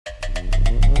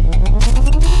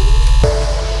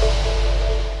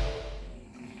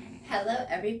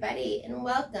everybody, and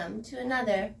welcome to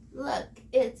another Look,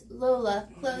 It's Lola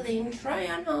clothing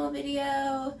try-on haul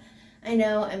video. I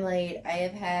know I'm late. I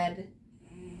have had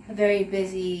a very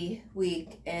busy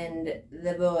week, and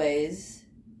the boys,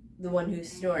 the one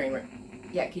who's snoring,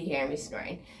 yeah, can you hear me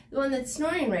snoring? The one that's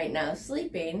snoring right now,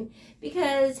 sleeping,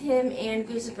 because him and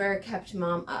Gooseber kept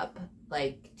Mom up,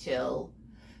 like, till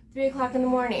 3 o'clock in the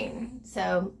morning.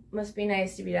 So, must be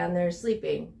nice to be down there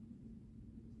sleeping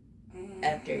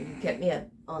after you kept me up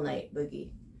all night, Boogie.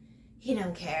 He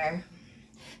don't care.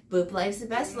 Boop life's the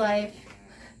best life.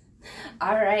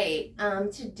 Alright,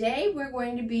 today we're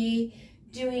going to be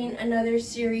doing another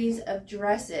series of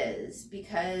dresses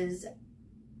because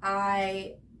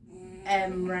I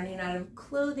am running out of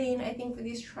clothing, I think, for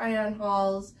these try-on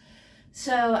hauls.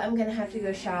 So I'm gonna have to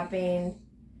go shopping.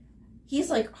 He's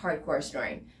like hardcore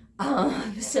snoring.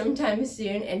 Sometime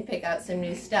soon and pick out some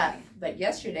new stuff. But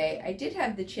yesterday I did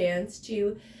have the chance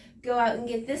to go out and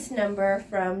get this number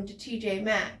from TJ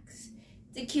Maxx.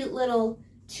 It's a cute little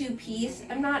two-piece.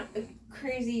 I'm not a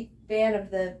crazy fan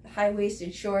of the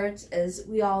high-waisted shorts. As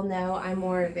we all know, I'm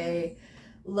more of a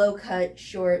low-cut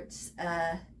shorts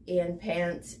and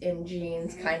pants and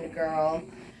jeans kind of girl.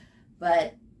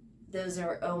 But those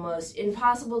are almost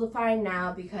impossible to find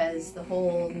now because the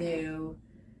whole new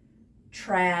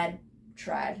trend,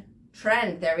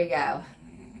 there we go,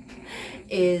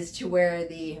 is to wear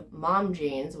the mom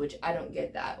jeans, which I don't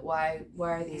get that. Why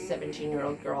are these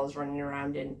 17-year-old girls running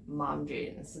around in mom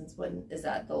jeans? Since when is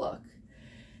that the look?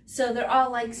 So they're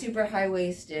all like super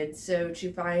high-waisted, so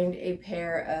to find a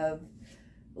pair of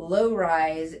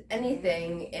low-rise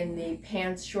anything in the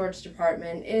pants shorts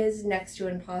department is next to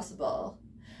impossible.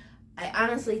 I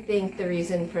honestly think the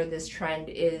reason for this trend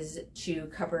is to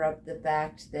cover up the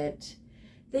fact that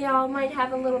they all might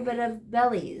have a little bit of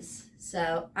bellies.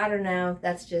 So, I don't know,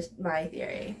 that's just my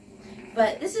theory.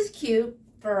 But this is cute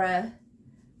for a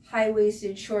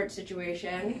high-waisted short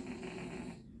situation.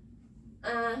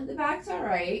 The back's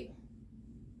alright.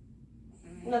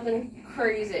 Nothing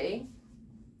crazy.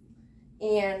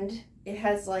 And it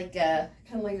has like a,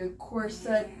 kind of like a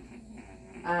corset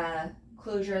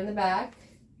closure in the back.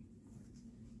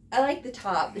 I like the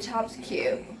top. The top's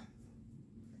cute.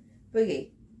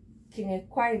 Boogie, can you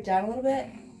quiet it down a little bit?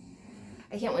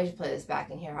 I can't wait to play this back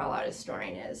and hear how loud his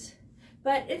snoring is.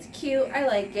 But it's cute. I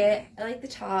like it. I like the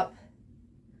top.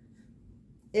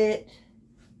 It's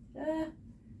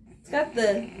got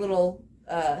the little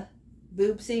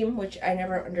boob seam, which I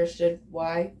never understood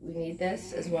why we need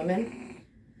this as women.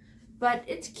 But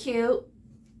it's cute.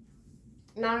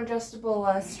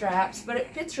 Non-adjustable straps, but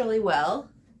it fits really well.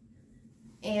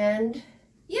 And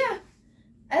yeah,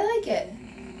 I like it.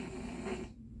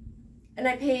 And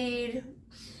I paid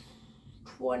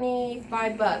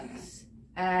 25 bucks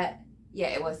at, yeah,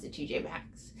 it was the TJ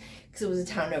Maxx, because it was a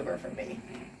town over from me,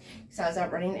 because I was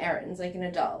out running errands like an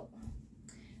adult.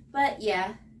 But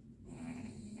yeah,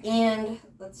 and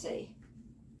let's see.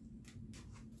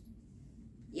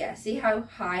 Yeah, see how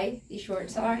high these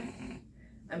shorts are?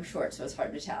 I'm short, so it's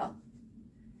hard to tell.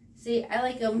 See, I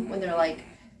like them when they're like,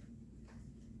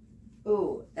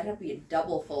 ooh, that'd be a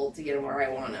double fold to get them where I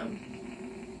want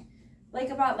them. Like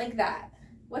about like that.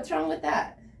 What's wrong with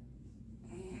that?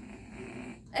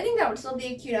 I think that would still be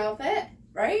a cute outfit,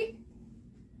 right?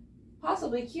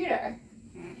 Possibly cuter.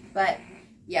 But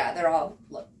yeah, they're all,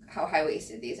 look how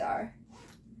high-waisted these are.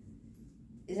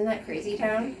 Isn't that crazy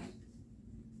town?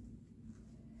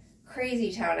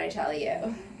 Crazy town, I tell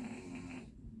you.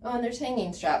 Oh, and there's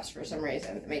hanging straps for some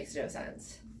reason. It makes no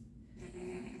sense.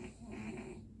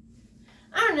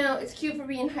 I don't know, it's cute for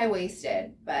being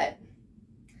high-waisted, but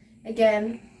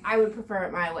again, I would prefer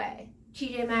it my way.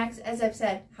 TJ Maxx, as I've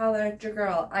said, holler at your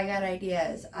girl. I got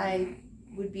ideas. I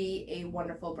would be a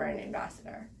wonderful brand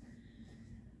ambassador.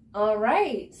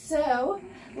 Alright, so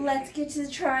let's get to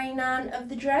the trying on of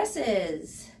the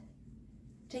dresses.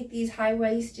 Take these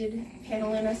high-waisted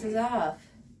pantalonesses off.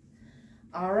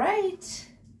 Alright.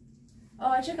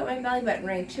 Oh, I took out my belly button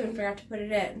ring too and forgot to put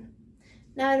it in.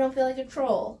 Now I don't feel like a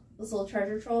troll. Those little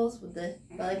treasure trolls with the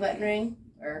belly button ring,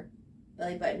 or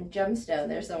belly button gemstone,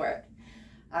 there's the word.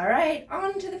 Alright,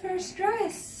 on to the first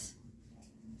dress.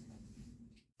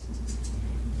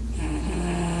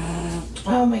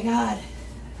 Oh my god.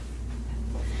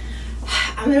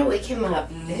 I'm gonna wake him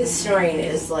up. His snoring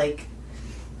is like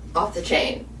off the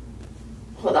chain.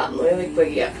 Hold on, let me wake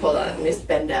Boogie up. Hold on, let me just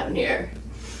bend down here.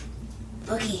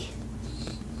 Boogie,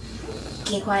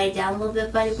 can you quiet down a little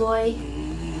bit, buddy boy?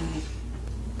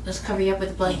 Let's cover you up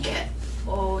with a blanket.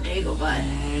 Oh, there you go, bud.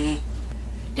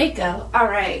 There you go.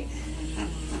 Alright.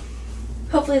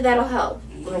 Hopefully that'll help.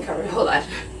 Let me cover it. Hold on.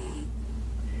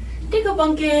 Dingo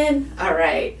Bunkin. All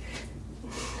right.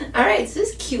 All right, so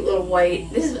this cute little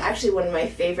white, this is actually one of my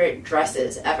favorite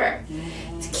dresses ever.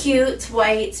 It's cute, it's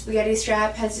white, spaghetti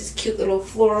strap, has this cute little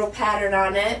floral pattern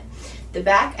on it. The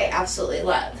back I absolutely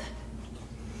love.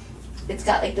 It's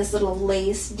got like this little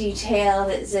lace detail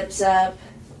that zips up.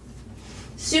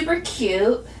 Super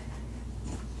cute.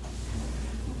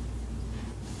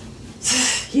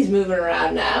 He's moving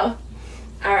around now.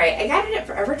 All right, I got it at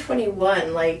Forever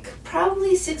 21, like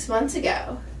probably 6 months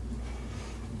ago.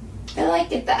 I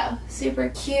like it though, super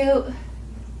cute.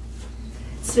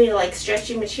 It's made of like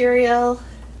stretchy material.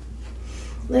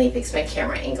 Let me fix my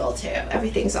camera angle too.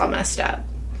 Everything's all messed up.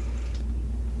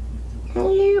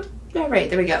 All right,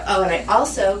 there we go. Oh, and I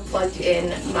also plugged in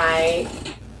my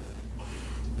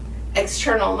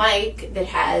external mic that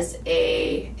has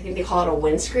a, I think they call it a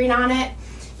windscreen on it,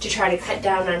 to try to cut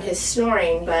down on his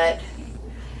snoring, but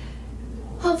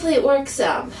hopefully it works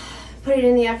some. Put it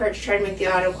in the effort to try to make the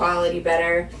audio quality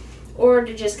better, or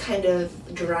to just kind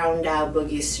of drown out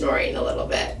Boogie's snoring a little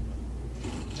bit.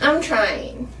 I'm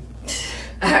trying.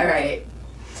 All right.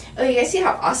 Oh, you guys see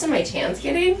how awesome my tan's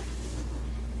getting?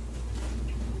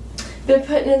 Been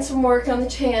putting in some work on the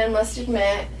tan, must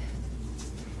admit.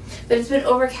 But it's been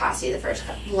overcasty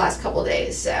the last couple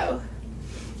days, so.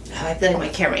 Oh, I feel like my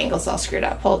camera angle's all screwed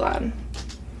up. Hold on.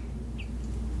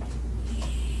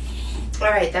 All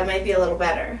right, that might be a little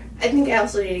better. I think I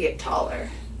also need to get taller.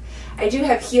 I do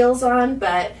have heels on,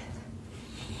 but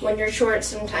when you're short,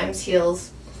 sometimes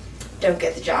heels don't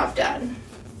get the job done.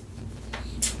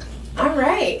 All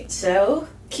right, so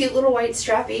cute little white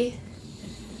strappy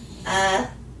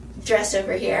dress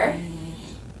over here.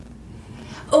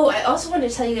 Oh, I also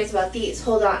wanted to tell you guys about these.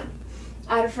 Hold on.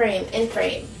 Out of frame, in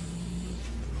frame.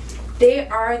 They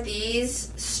are these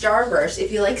Starburst.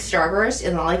 If you like Starburst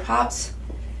in lollipops,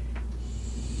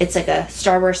 it's like a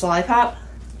Starburst lollipop.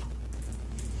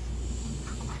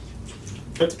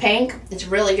 It's pink. It's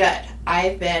really good.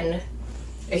 I've been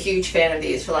a huge fan of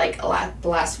these for like the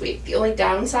last week. The only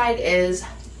downside is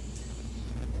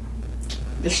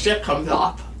the stick comes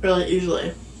off really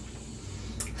easily.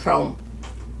 So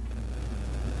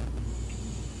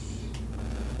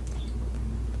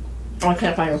I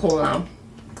can't find a hole now.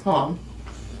 Hold on.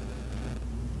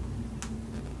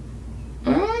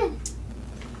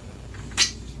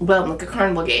 Boom, like a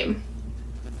carnival game.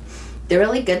 They're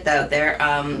really good though. They're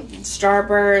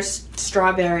Starburst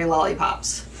strawberry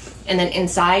lollipops. And then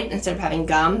inside, instead of having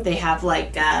gum, they have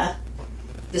like the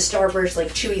Starburst like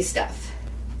chewy stuff.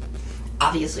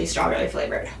 Obviously strawberry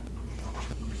flavored.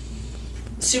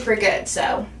 Super good,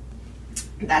 so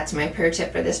that's my pro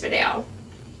tip for this video.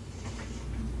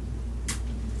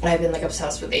 I've been like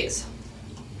obsessed with these.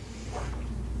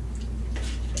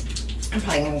 I'm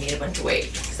probably gonna gain a bunch of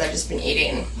weight because I've just been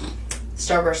eating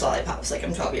Starburst lollipops like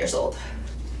I'm 12 years old.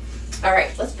 All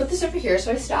right, let's put this over here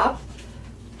so I stop.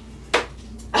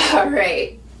 All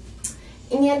right,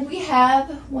 and we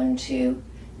have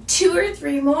two or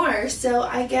three more. So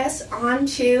I guess on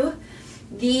to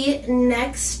the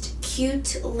next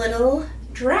cute little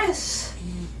dress.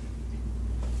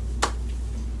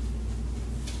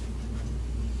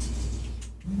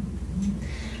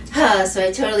 So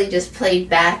I totally just played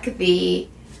back the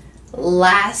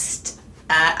last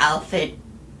outfit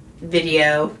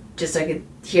video just so I could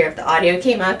hear if the audio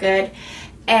came out good.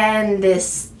 And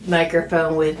this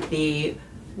microphone with the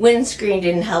windscreen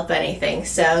didn't help anything.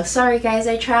 So sorry guys,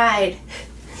 I tried.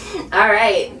 All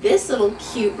right, this little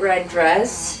cute red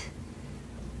dress.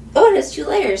 Oh, it has 2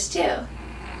 layers too.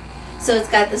 So it's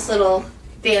got this little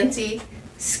fancy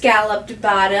scalloped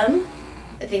bottom.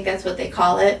 I think that's what they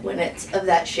call it when it's of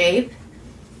that shape.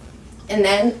 And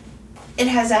then it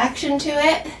has action to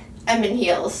it. I'm in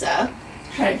heels, so I'm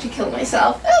trying to kill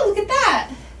myself. Oh, look at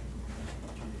that.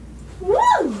 Woo!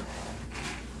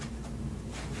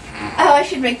 Oh, I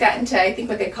should make that into, I think,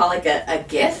 what they call like a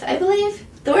GIF, I believe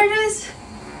the word is.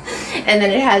 And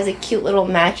then it has a cute little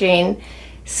matching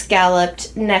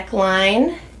scalloped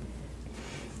neckline,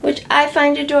 which I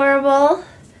find adorable.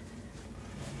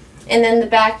 And then the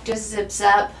back just zips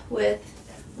up with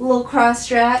little cross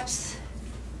straps.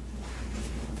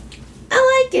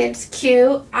 I like it, it's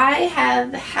cute. I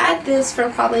have had this for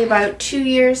probably about 2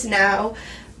 years now,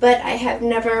 but I have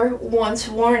never once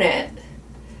worn it,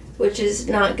 which is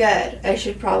not good. I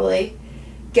should probably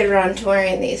get around to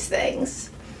wearing these things.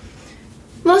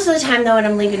 Most of the time though, when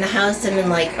I'm leaving the house, I'm in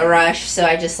like a rush, so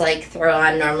I just like throw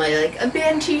on normally like a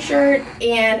band t-shirt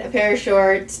and a pair of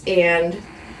shorts and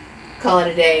call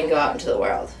it a day and go out into the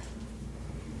world.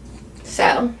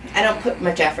 So I don't put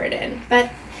much effort in,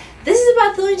 but this is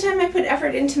about the only time I put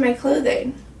effort into my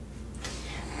clothing.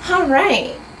 All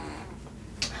right.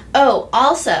 Oh,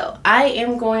 also, I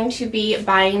am going to be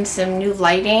buying some new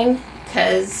lighting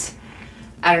because,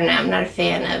 I don't know, I'm not a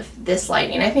fan of this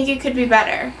lighting. I think it could be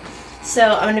better.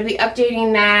 So I'm going to be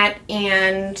updating that,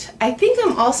 and I think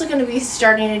I'm also going to be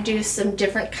starting to do some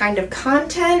different kind of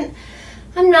content.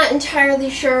 I'm not entirely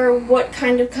sure what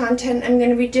kind of content I'm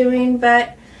going to be doing,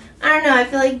 but I don't know, I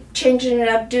feel like changing it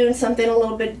up, doing something a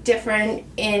little bit different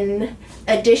in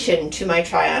addition to my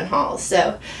try-on haul.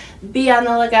 So be on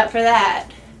the lookout for that.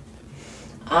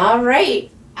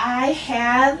 Alright, I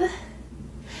have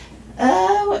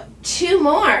 2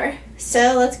 more.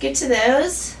 So let's get to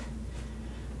those.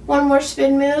 One more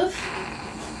spin move.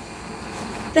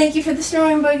 Thank you for the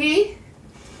snoring, Boogie.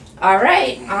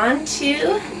 Alright, on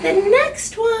to the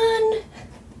next one.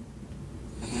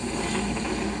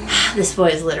 This boy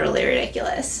is literally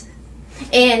ridiculous.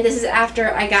 And this is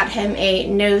after I got him a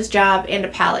nose job and a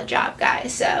palate job,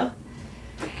 guys. So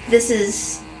this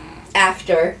is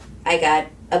after I got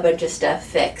a bunch of stuff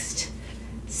fixed.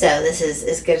 So this is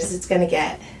as good as it's gonna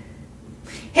get.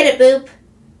 Hit it, Boop.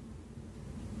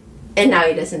 And now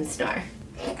he doesn't snore.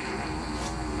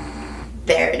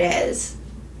 There it is.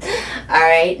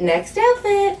 Alright, next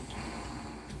outfit.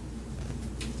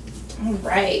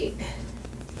 Alright.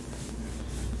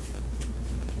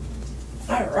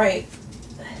 Alright.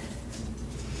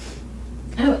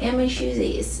 Oh, and my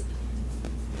shoesies.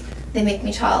 They make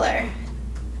me taller.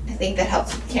 I think that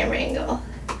helps with the camera angle.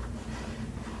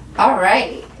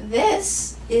 Alright,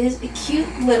 this is a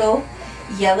cute little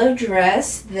yellow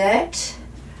dress that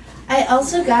I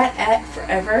also got at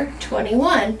Forever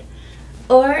 21.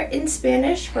 Or in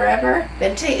Spanish, Forever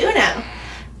 21.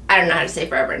 I don't know how to say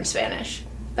forever in Spanish,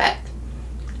 but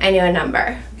I knew a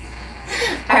number.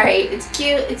 Alright, it's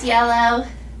cute, it's yellow.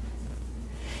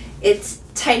 It's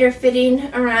tighter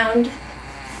fitting around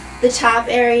the top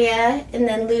area and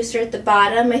then looser at the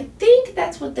bottom. I think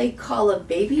that's what they call a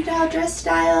baby doll dress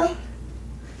style.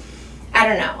 I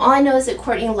don't know. All I know is that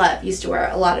Courtney Love used to wear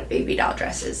a lot of baby doll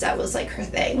dresses. That was like her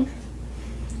thing.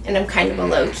 And I'm kind of a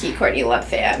low-key Courtney Love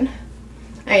fan.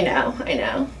 I know, I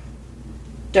know.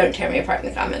 Don't tear me apart in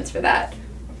the comments for that.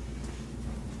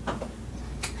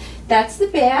 That's the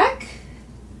back.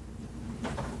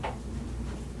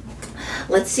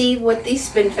 Let's see what the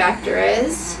spin factor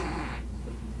is.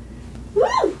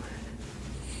 Woo!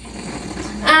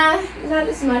 Not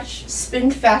as much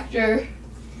spin factor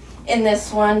in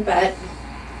this one, but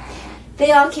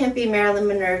they all can't be Marilyn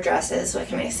Monroe dresses, what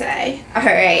can I say?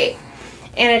 Alright,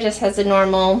 and it just has a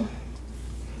normal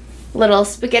little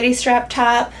spaghetti strap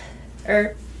top,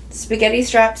 or spaghetti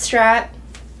strap,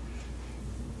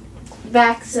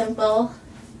 back simple,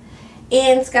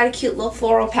 and it's got a cute little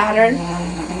floral pattern.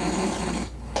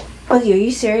 Oh, are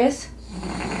you serious?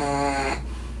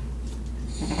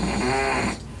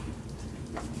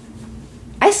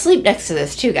 I sleep next to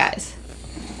this too, guys.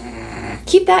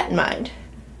 Keep that in mind.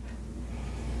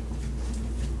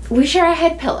 We share a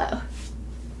head pillow.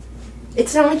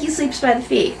 It's not like he sleeps by the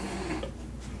feet.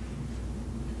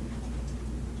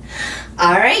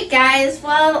 Alright guys,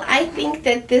 well I think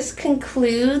that this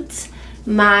concludes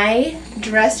my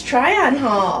dress try-on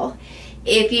haul.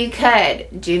 If you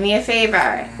could, do me a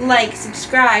favor, like,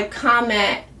 subscribe,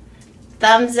 comment,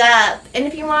 thumbs up, and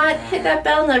if you want, hit that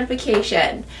bell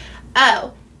notification.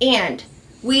 Oh, and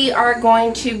we are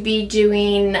going to be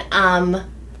doing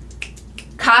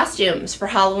costumes for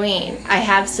Halloween. I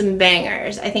have some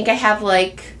bangers. I think I have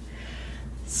like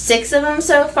 6 of them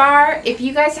so far. If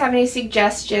you guys have any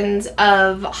suggestions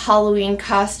of Halloween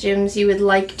costumes you would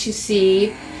like to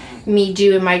see me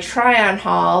do in my try-on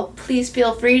haul, please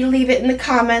feel free to leave it in the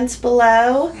comments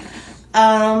below.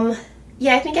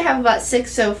 Yeah, I think I have about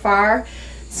 6 so far,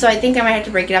 so I think I might have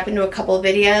to break it up into a couple of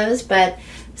videos, but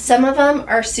some of them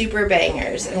are super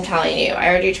bangers, I'm telling you. I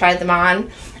already tried them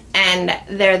on, and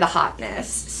they're the hotness.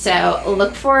 So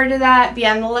look forward to that. Be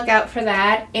on the lookout for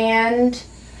that. And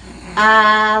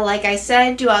like I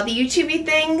said, do all the YouTube-y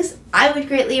things. I would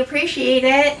greatly appreciate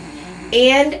it.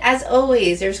 And as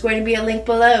always, there's going to be a link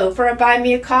below for a Buy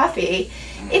Me a Coffee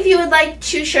if you would like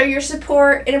to show your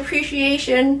support and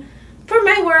appreciation for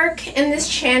my work in this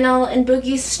channel and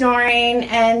Boogie's snoring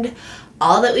and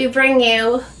all that we bring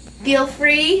you. Feel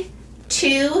free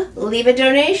to leave a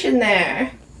donation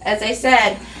there. As I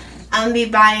said, I'm going to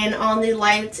be buying all new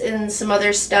lights and some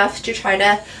other stuff to try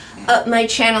to up my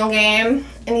channel game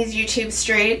in these YouTube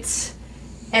streets.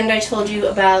 And I told you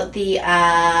about the,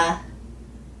 I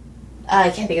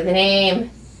can't think of the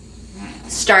name,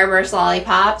 Starburst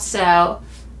lollipops, so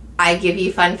I give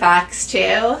you fun facts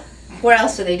too. Where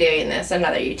else are they doing this? On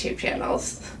other YouTube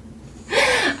channels.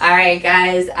 Alright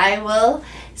guys, I will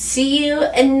see you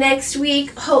next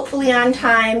week, hopefully on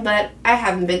time, but I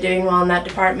haven't been doing well in that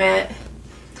department.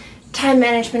 Time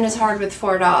management is hard with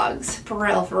 4 dogs. For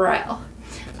real, for real.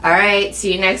 Alright,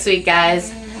 see you next week,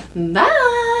 guys.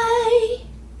 Bye!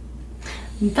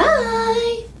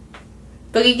 Bye!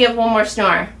 Boogie, give one more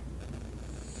snore.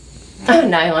 Oh,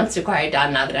 now he wants to quiet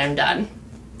down now that I'm done.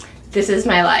 This is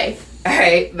my life.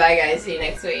 Alright, bye guys, see you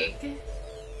next week.